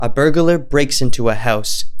A burglar breaks into a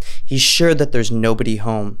house. He's sure that there's nobody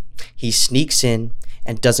home. He sneaks in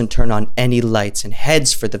and doesn't turn on any lights and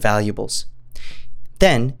heads for the valuables.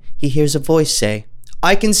 Then he hears a voice say,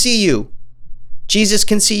 "I can see you. Jesus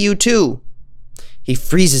can see you too." He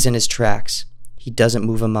freezes in his tracks. He doesn't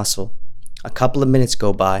move a muscle. A couple of minutes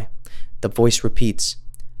go by. The voice repeats,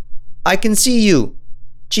 "I can see you.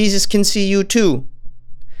 Jesus can see you too."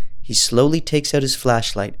 He slowly takes out his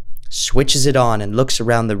flashlight, switches it on, and looks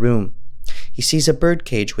around the room. He sees a bird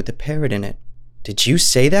cage with a parrot in it. "Did you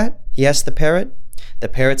say that?" he asks the parrot. The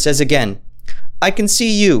parrot says again, "I can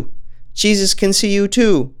see you. Jesus can see you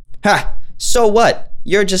too." "Ha! So what?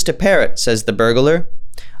 You're just a parrot," says the burglar.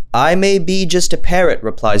 "I may be just a parrot,"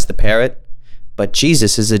 replies the parrot, "but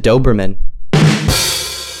Jesus is a Doberman."